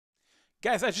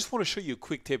Guys, I just want to show you a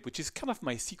quick tip, which is kind of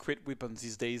my secret weapon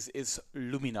these days, is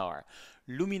Luminar.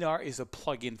 Luminar is a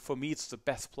plugin. For me, it's the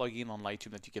best plugin on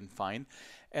Lightroom that you can find.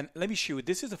 And let me show you.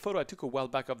 This is a photo I took a while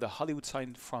back of the Hollywood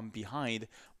sign from behind.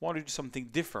 Wanted to do something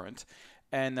different.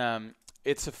 And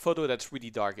it's a photo that's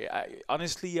really dark.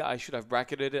 Honestly, I should have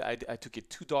bracketed it. I took it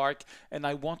too dark, and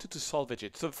I wanted to salvage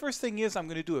it. So the first thing is I'm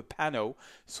going to do a pano.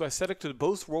 So I selected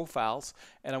both raw files,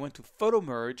 and I went to Photo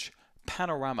Merge,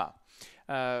 Panorama.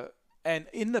 And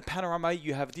in the panorama,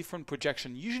 you have different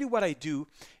projection. Usually what I do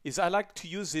is I like to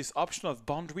use this option of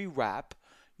boundary wrap.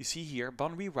 You see here,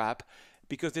 boundary wrap,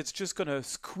 because it's just going to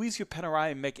squeeze your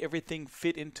panorama and make everything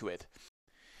fit into it.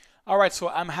 All right, so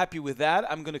I'm happy with that.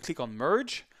 I'm going to click on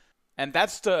merge. And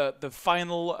that's the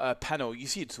final panel. You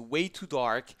see, it's way too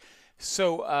dark.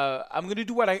 So I'm going to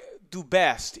do what I do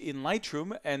best in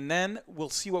Lightroom, and then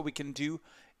we'll see what we can do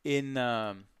in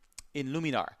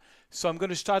Luminar. So I'm going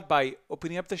to start by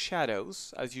opening up the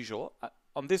shadows, as usual.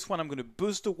 On this one, I'm going to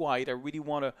boost the white. I really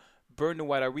want to burn the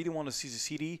white. I really want to see the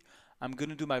city. I'm going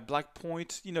to do my black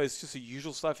point. You know, it's just the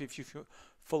usual stuff. If you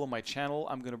follow my channel,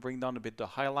 I'm going to bring down a bit the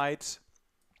highlights.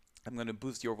 I'm going to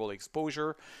boost the overall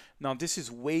exposure. Now, this is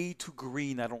way too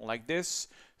green. I don't like this.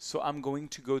 So I'm going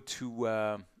to go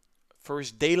to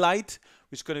first daylight,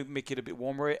 which is going to make it a bit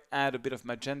warmer, add a bit of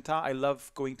magenta. I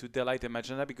love going to daylight and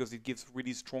magenta because it gives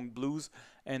really strong blues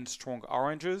and strong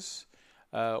oranges,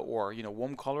 or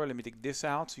warm color. Let me take this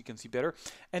out so you can see better.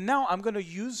 And now I'm going to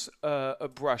use a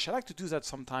brush. I like to do that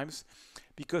sometimes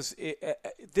because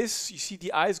this, you see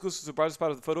the eyes goes to the brightest part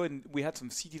of the photo, and we had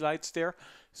some city lights there.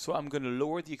 So I'm going to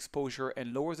lower the exposure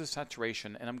and lower the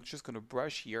saturation, and I'm just going to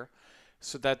brush here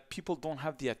so that people don't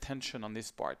have the attention on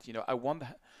this part.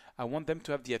 I want them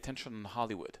to have the attention on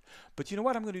Hollywood. But you know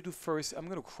what I'm going to do first? I'm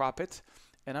going to crop it,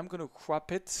 and I'm going to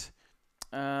crop it.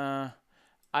 I'm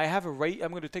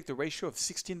going to take the ratio of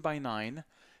 16:9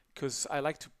 because I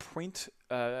like to print,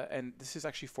 and this is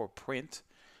actually for print.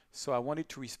 So I wanted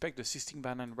to respect the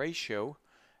 16:9 ratio,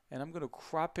 and I'm going to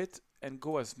crop it and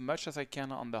go as much as I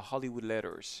can on the Hollywood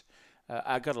letters.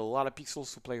 I got a lot of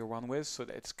pixels to play around with, so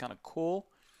that's kind of cool.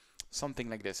 Something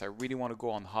like this. I really want to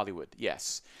go on Hollywood.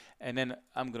 Yes. And then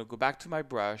I'm going to go back to my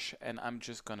brush, and I'm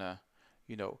just going to,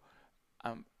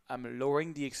 I'm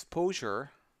lowering the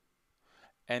exposure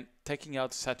and taking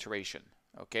out saturation.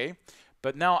 Okay.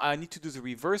 But now I need to do the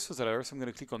reverse for the letter. So I'm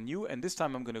going to click on new, and this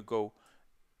time I'm going to go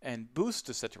and boost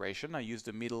the saturation. I use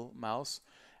the middle mouse,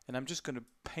 and I'm just going to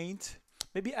paint,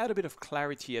 maybe add a bit of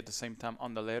clarity at the same time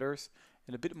on the letters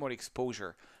and a bit more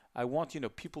exposure. I want,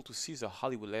 people to see the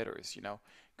Hollywood letters,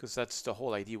 because that's the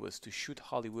whole idea, was to shoot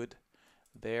Hollywood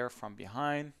there from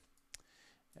behind.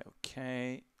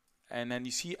 Okay. And then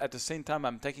you see at the same time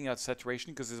I'm taking out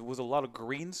saturation because there was a lot of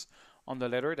greens on the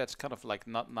letter. That's kind of like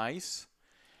not nice.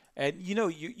 And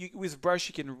you with brush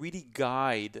you can really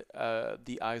guide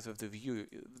the eyes of the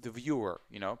viewer.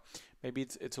 Maybe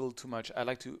it's a little too much. I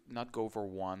like to not go over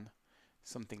one,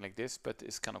 something like this, but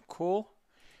it's kind of cool.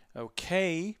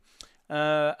 Okay.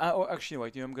 Actually,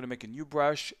 wait. I'm going to make a new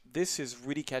brush. This is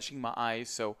really catching my eye,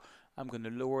 so I'm going to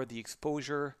lower the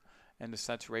exposure and the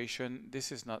saturation. This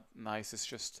is not nice. It's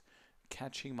just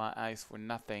catching my eyes for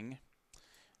nothing.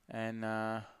 And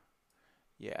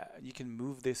yeah, you can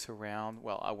move this around.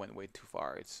 Well, I went way too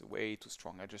far. It's way too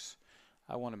strong.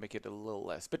 I want to make it a little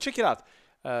less. But check it out.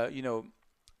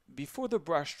 Before the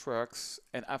brush strokes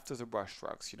and after the brush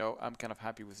strokes, I'm kind of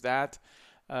happy with that.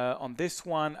 On this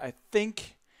one, I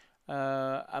think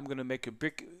I'm going to make a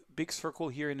big circle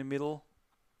here in the middle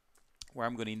where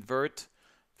I'm going to invert,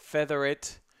 feather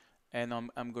it, and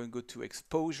I'm going to go to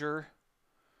exposure,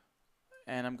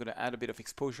 and I'm going to add a bit of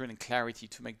exposure and clarity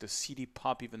to make the city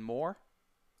pop even more.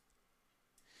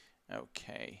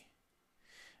 Okay.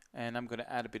 And I'm going to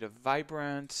add a bit of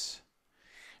vibrance.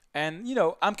 And,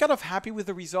 I'm kind of happy with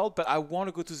the result, but I want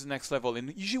to go to the next level.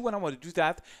 And usually when I want to do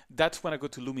that, that's when I go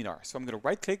to Luminar. So I'm going to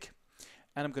right click,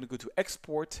 and I'm going to go to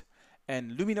export,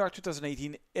 and Luminar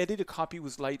 2018, edit a copy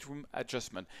with Lightroom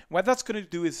adjustment. What that's going to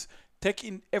do is take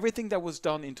in everything that was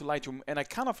done into Lightroom, and I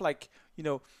kind of like,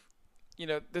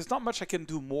 there's not much I can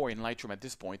do more in Lightroom at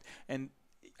this point, and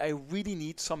I really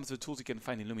need some of the tools you can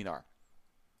find in Luminar.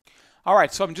 All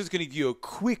right, so I'm just going to give you a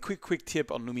quick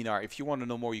tip on Luminar. If you want to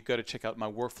know more, you got to check out my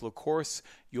workflow course.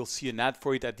 You'll see an ad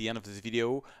for it at the end of this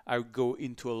video. I go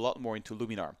into a lot more into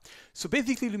Luminar. So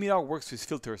basically, Luminar works with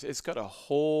filters. It's got a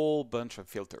whole bunch of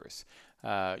filters.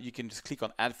 You can just click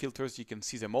on add filters. You can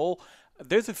see them all.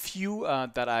 There's a few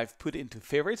that I've put into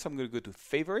favorites. I'm going to go to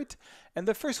favorite. And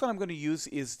the first one I'm going to use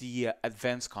is the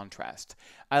advanced contrast.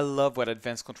 I love what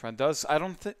advanced contrast does. I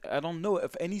don't know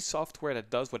of any software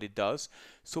that does what it does.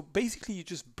 So basically you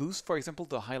just boost, for example,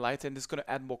 the highlight, and it's going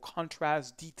to add more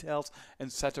contrast, details,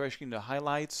 and saturation in the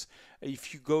highlights.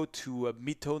 If you go to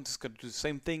midtones, it's going to do the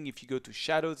same thing. If you go to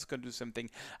shadows, it's going to do the same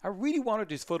thing. I really wanted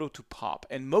this photo to pop,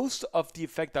 and most of the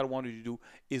effect that I wanted to do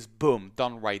is boom,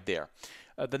 done right there.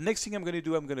 The next thing I'm going to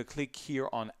do, I'm going to click here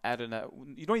on add an,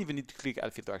 you don't even need to click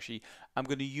add filter actually. I'm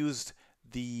going to use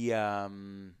the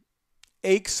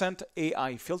accent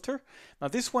AI filter. Now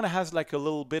this one has like a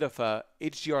little bit of a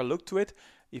HDR look to it.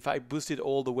 If I boost it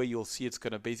all the way, you'll see it's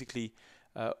going to basically,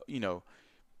 you know,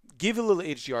 give a little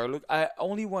HDR look. I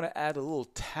only want to add a little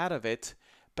tad of it,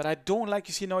 but I don't like,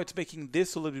 you see now it's making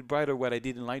this a little bit brighter what I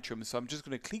did in Lightroom. So I'm just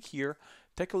going to click here,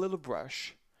 take a little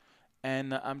brush,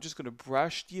 and I'm just going to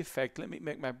brush the effect. Let me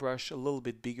make my brush a little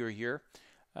bit bigger here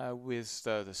with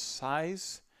the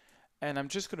size. And I'm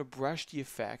just going to brush the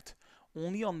effect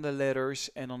only on the letters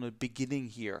and on the beginning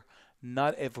here,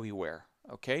 not everywhere,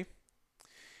 okay?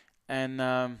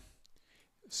 And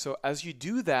so as you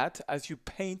do that, as you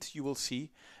paint, you will see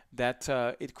that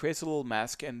it creates a little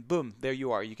mask, and boom, there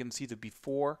you are. You can see the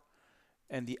before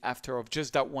and the after of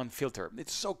just that one filter.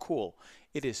 It's so cool.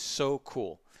 It is so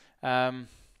cool.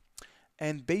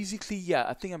 And basically, yeah,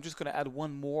 I think I'm just going to add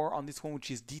one more on this one,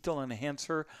 which is detail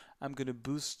enhancer. I'm going to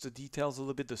boost the details a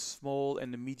little bit, the small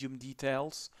and the medium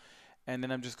details. And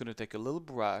then I'm just going to take a little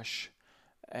brush,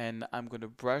 and I'm going to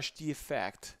brush the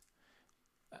effect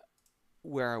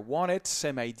where I want it.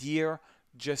 Same idea,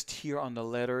 just here on the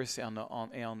letters and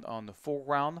on the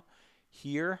foreground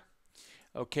here.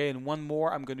 Okay, and one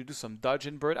more, I'm going to do some dodge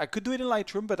and burn. I could do it in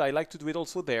Lightroom, but I like to do it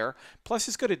also there. Plus,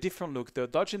 it's got a different look. The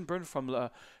dodge and burn from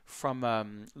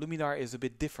Luminar is a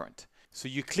bit different. So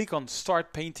you click on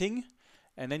Start Painting,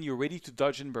 and then you're ready to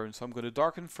dodge and burn. So I'm going to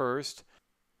darken first.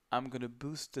 I'm going to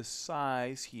boost the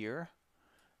size here,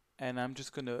 and I'm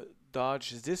just going to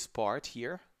dodge this part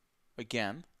here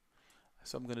again.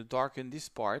 So I'm going to darken this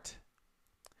part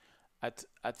at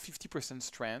 50%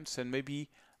 strength, and maybe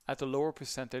at a lower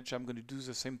percentage. I'm going to do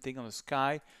the same thing on the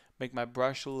sky, make my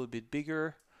brush a little bit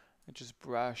bigger, and just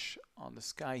brush on the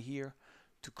sky here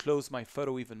to close my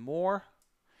photo even more.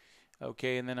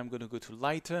 Okay, and then I'm going to go to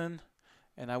lighten,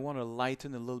 and I want to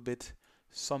lighten a little bit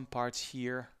some parts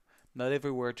here, not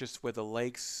everywhere, just where the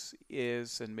legs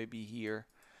is, and maybe here,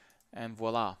 and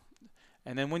voila.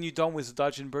 And then when you're done with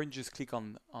dodge and burn, just click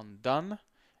on done,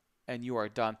 and you are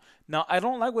done. Now, I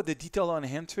don't like what the detail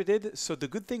enhancer did. So the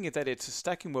good thing is that it's a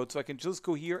stacking mode. So I can just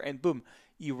go here and boom,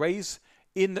 erase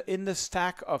in the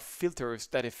stack of filters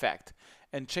that effect.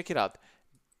 And check it out.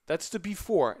 That's the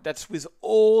before. That's with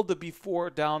all the before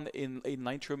down in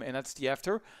Lightroom, and that's the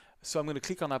after. So I'm going to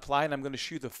click on apply, and I'm going to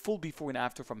shoot the full before and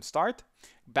after from start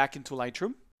back into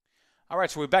Lightroom. All right,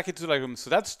 so we're back into Lightroom. So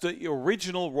that's the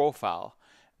original RAW file.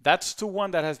 That's the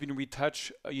one that has been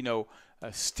retouched, you know,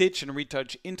 stitch and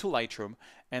retouch into Lightroom,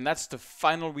 and that's the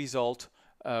final result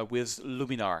with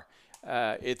Luminar.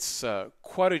 It's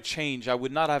quite a change. I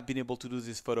would not have been able to do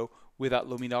this photo without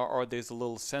Luminar, or there's a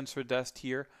little sensor dust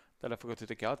here that I forgot to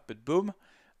take out, but boom,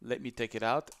 let me take it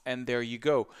out, and there you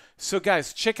go. So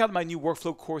guys, check out my new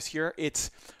workflow course here.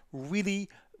 It's really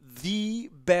the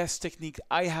best technique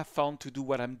I have found to do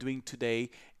what I'm doing today.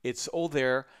 It's all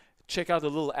there. Check out the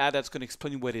little ad that's going to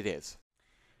explain what it is.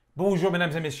 Bonjour,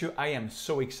 mesdames et messieurs. I am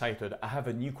so excited. I have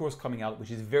a new course coming out,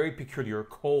 which is very peculiar,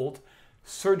 called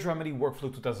Serge Ramelli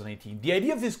Workflow 2018. The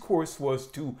idea of this course was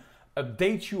to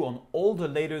update you on all the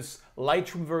latest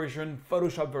Lightroom version,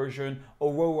 Photoshop version,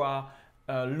 Aurora,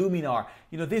 Luminar.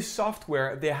 You know, this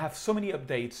software, they have so many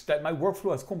updates that my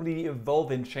workflow has completely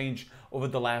evolved and changed over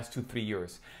the last 2-3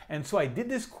 years. And so I did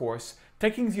this course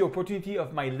taking the opportunity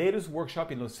of my latest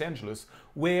workshop in Los Angeles,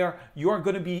 where you are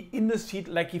going to be in the seat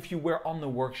like if you were on the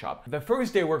workshop. The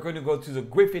first day we're going to go to the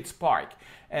Griffiths Park,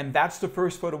 and that's the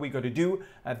first photo we're going to do.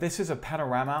 This is a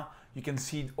panorama. You can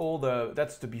see all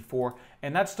that's the before,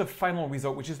 and that's the final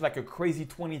result, which is like a crazy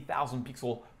 20,000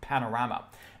 pixel panorama.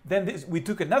 Then we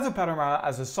took another panorama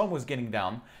as the sun was getting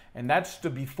down, and that's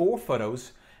the before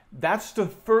photos. That's the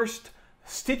first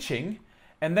stitching.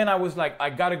 And then I was like, I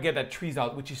gotta get that trees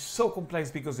out, which is so complex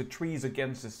because the tree is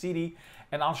against the city.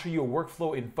 And I'll show you a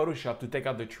workflow in Photoshop to take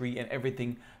out the tree and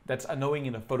everything that's annoying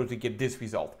in a photo to get this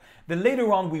result. Then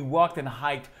later on, we walked and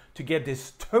hiked to get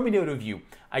this Terminator view.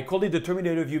 I call it the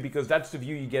Terminator view because that's the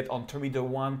view you get on Terminator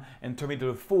 1 and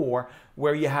Terminator 4,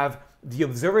 where you have the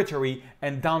observatory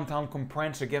and downtown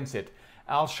compressed against it.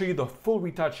 I'll show you the full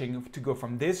retouching to go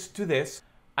from this to this.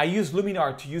 I used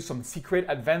Luminar to use some secret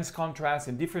advanced contrast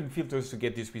and different filters to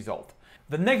get this result.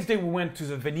 The next day we went to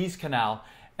the Venice Canal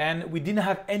and we didn't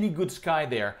have any good sky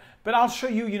there. But I'll show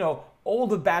you, all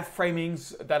the bad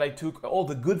framings that I took, all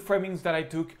the good framings that I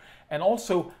took, and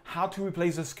also how to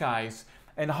replace the skies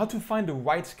and how to find the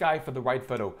right sky for the right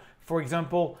photo. For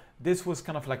example, this was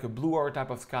kind of like a blue hour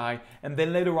type of sky, and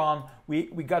then later on we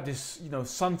got this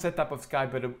sunset type of sky,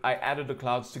 but I added the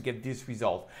clouds to get this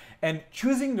result. And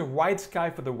choosing the right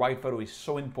sky for the right photo is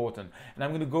so important, and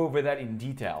I'm going to go over that in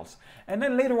details. And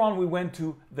then later on we went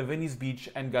to the Venice beach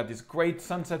and got this great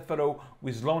sunset photo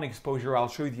with long exposure. I'll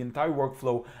show you the entire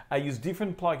workflow. I use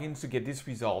different plugins to get this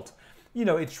result.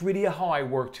 It's really how I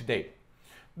work today.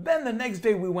 Then the next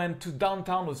day we went to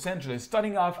downtown Los Angeles,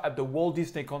 starting off at the Walt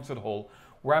Disney Concert Hall,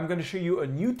 where I'm going to show you a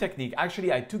new technique.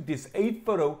 Actually, I took this 8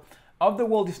 photo of the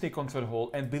Walt Disney Concert Hall,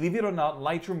 and believe it or not,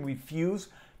 Lightroom refused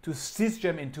to stitch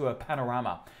them into a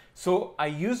panorama. So I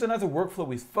used another workflow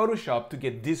with Photoshop to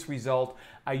get this result.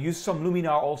 I used some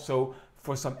Luminar also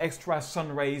for some extra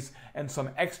sun rays and some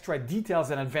extra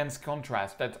details and advanced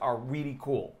contrast that are really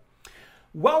cool.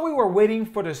 While we were waiting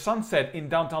for the sunset in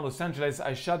downtown Los Angeles,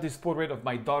 I shot this portrait of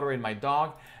my daughter and my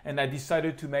dog, and I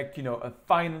decided to make, a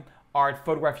fine art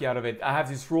photography out of it. I have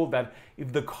this rule that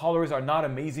if the colors are not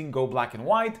amazing, go black and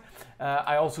white.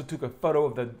 I also took a photo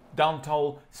of the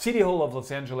downtown City Hall of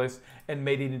Los Angeles and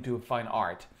made it into a fine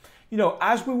art.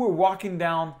 As we were walking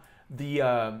down the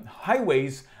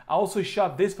highways, I also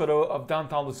shot this photo of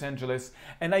downtown Los Angeles,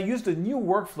 and I used a new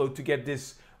workflow to get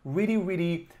this really,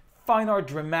 really fine art,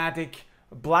 dramatic,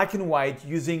 black and white,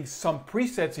 using some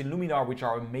presets in Luminar which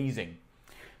are amazing.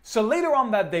 So later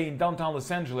on that day in downtown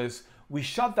Los Angeles, we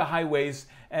shot the highways,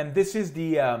 and this is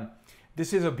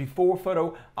a before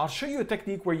photo. I'll show you a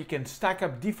technique where you can stack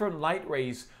up different light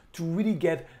rays to really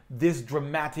get this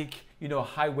dramatic,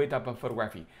 highway type of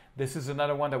photography. This is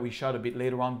another one that we shot a bit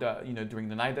later on, during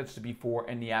the night. That's the before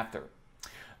and the after.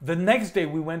 The next day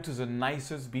we went to the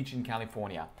nicest beach in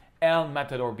California, El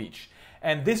Matador Beach,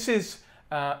 and this is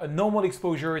a normal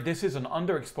exposure. This is an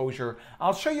underexposure.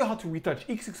 I'll show you how to retouch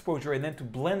each exposure and then to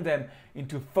blend them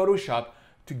into Photoshop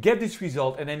to get this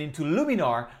result, and then into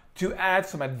Luminar to add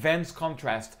some advanced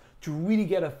contrast to really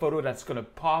get a photo that's going to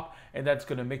pop and that's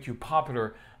going to make you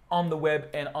popular on the web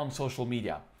and on social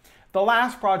media. The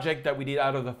last project that we did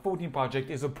out of the 14 project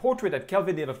is a portrait that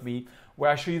Kelvin did of me, where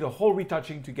I show you the whole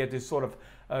retouching to get this sort of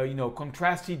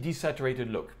contrasty,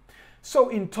 desaturated look. So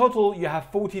in total, you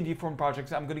have 14 different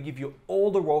projects. I'm going to give you all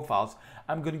the raw files.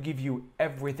 I'm going to give you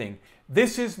everything.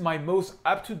 This is my most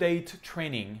up-to-date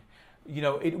training.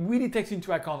 It really takes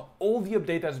into account all the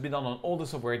update that's been done on all the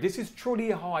software. This is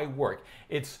truly how I work.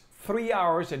 It's 3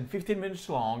 hours and 15 minutes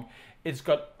long.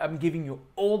 I'm giving you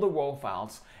all the raw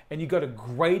files, and you got a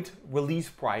great release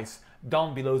price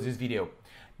down below this video.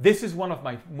 This is one of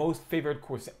my most favorite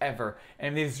courses ever,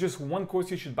 and there's just one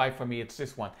course you should buy from me. It's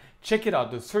this one. Check it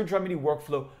out, the Serge Ramelli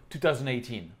Workflow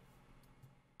 2018.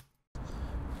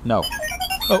 No.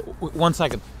 Oh, 1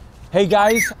 second. Hey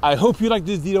guys, I hope you liked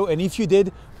this video, and if you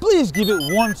did, please give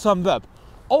it one thumbs up.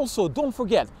 Also, don't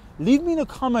forget, leave me in a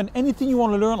comment anything you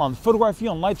want to learn on photography,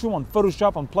 on Lightroom, on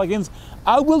Photoshop, on plugins.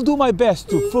 I will do my best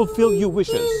to fulfill your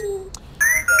wishes.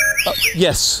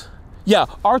 Yes. Yeah,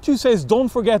 R2 says don't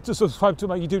forget to subscribe to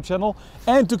my YouTube channel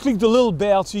and to click the little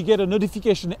bell so you get a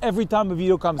notification every time a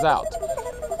video comes out.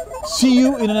 See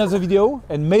you in another video,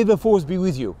 and may the force be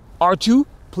with you. R2,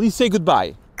 please say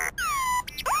goodbye.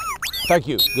 Thank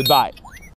you. Goodbye.